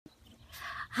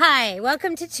Hi,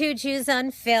 welcome to Two Jews on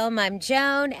Film. I'm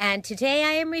Joan, and today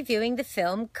I am reviewing the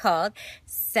film called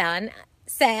San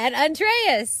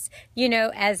Andreas,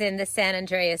 as in the San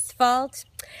Andreas Fault.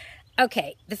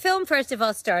 Okay, the film, first of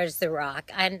all, stars The Rock,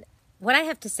 and what I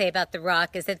have to say about The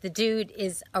Rock is that the dude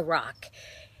is a rock.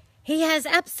 He has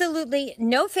absolutely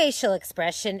no facial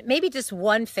expression, maybe just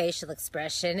one facial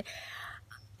expression.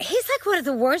 He's like one of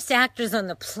the worst actors on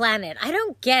the planet. I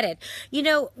don't get it.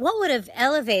 What would have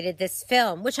elevated this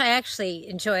film, which I actually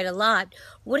enjoyed a lot,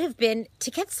 would have been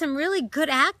to get some really good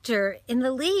actor in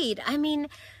the lead. I mean,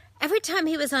 every time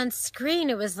he was on screen,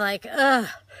 it was like, ugh.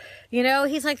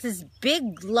 He's like this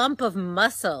big lump of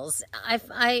muscles. I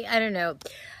don't know.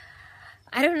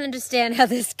 I don't understand how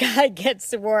this guy gets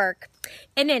to work.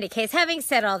 In any case, having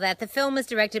said all that, the film was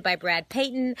directed by Brad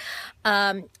Payton.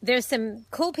 There's some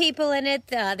cool people in it.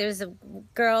 There's a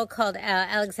girl called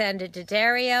Alexandra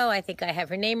Daddario. I think I have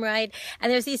her name right.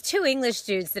 And there's these two English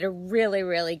dudes that are really,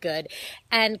 really good.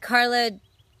 And Carla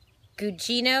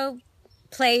Gugino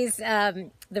plays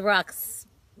The Rock's,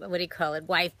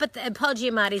 wife. But Paul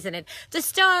Giamatti's in it. The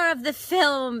star of the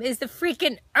film is the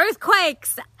freaking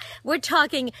earthquakes. We're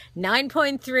talking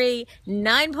 9.3,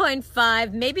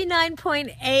 9.5, maybe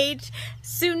 9.8,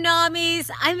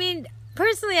 tsunamis. I mean,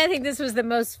 personally, I think this was the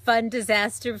most fun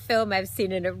disaster film I've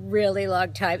seen in a really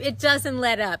long time. It doesn't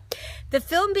let up. The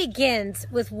film begins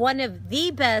with one of the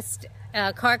best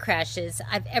car crashes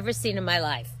I've ever seen in my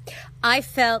life. I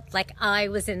felt like I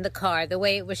was in the car, the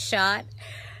way it was shot.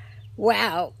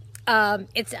 Wow.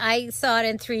 I saw it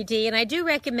in 3D, and I do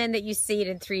recommend that you see it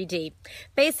in 3D.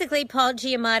 Basically, Paul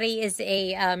Giamatti is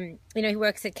he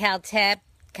works at Caltech,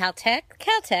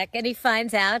 and he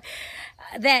finds out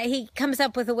that he comes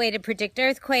up with a way to predict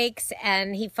earthquakes,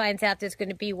 and he finds out there's going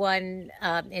to be one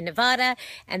in Nevada,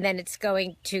 and then it's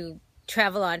going to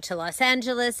travel on to Los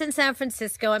Angeles and San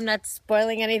Francisco. I'm not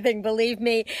spoiling anything, believe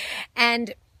me.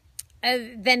 And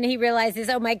then he realizes,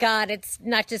 oh my God, it's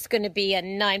not just going to be a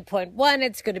 9.1,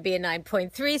 it's going to be a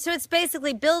 9.3. So it's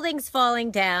basically buildings falling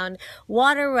down,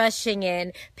 water rushing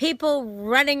in, people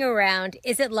running around.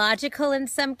 Is it logical in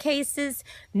some cases?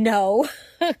 No.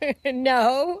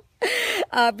 No.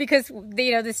 Because,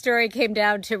 the story came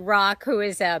down to Rock, who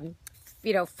is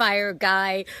fire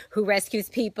guy who rescues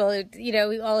people.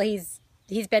 He's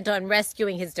bent on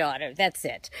rescuing his daughter. That's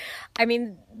it. I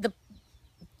mean,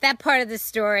 that part of the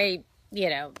story,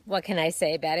 what can I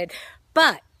say about it?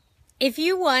 But if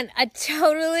you want a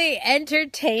totally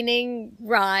entertaining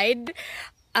ride,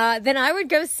 then I would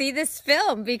go see this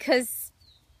film because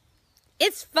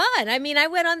it's fun. I mean, I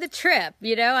went on the trip,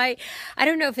 I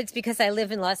don't know if it's because I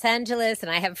live in Los Angeles and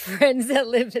I have friends that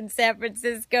live in San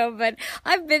Francisco, but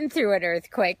I've been through an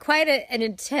earthquake, quite an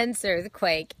intense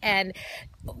earthquake. And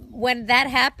when that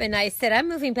happened, I said, I'm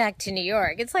moving back to New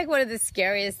York. It's like one of the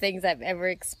scariest things I've ever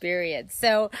experienced.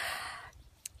 So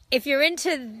if you're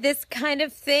into this kind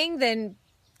of thing, then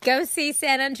go see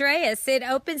San Andreas. It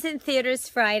opens in theaters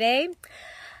Friday.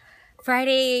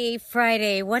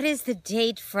 Friday. What is the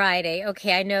date Friday?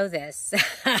 Okay, I know this.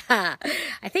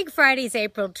 I think Friday's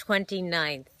April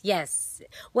 29th. Yes.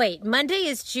 Wait, Monday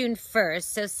is June 1st,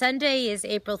 so Sunday is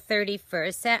April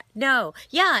 31st.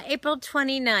 April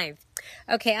 29th.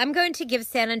 Okay, I'm going to give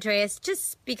San Andreas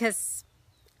just because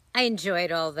I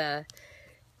enjoyed all the...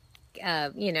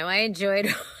 I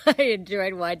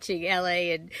enjoyed watching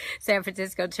LA and San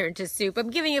Francisco turn to soup. I'm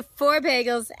giving it 4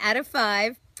 bagels out of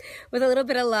 5 with a little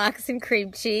bit of lox and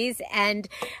cream cheese. And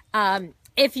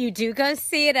if you do go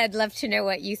see it, I'd love to know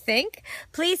what you think.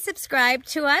 Please subscribe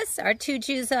to us, our Two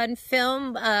Jews on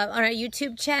Film, on our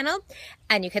YouTube channel.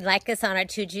 And you can like us on our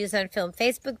Two Jews on Film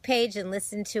Facebook page and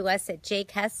listen to us at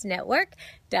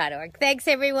jcastnetwork.org. Thanks,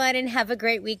 everyone, and have a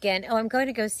great weekend. Oh, I'm going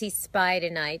to go see Spy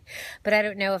tonight, but I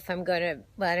don't know if I'm going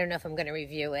to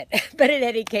review it. But in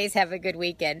any case, have a good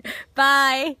weekend.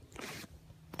 Bye.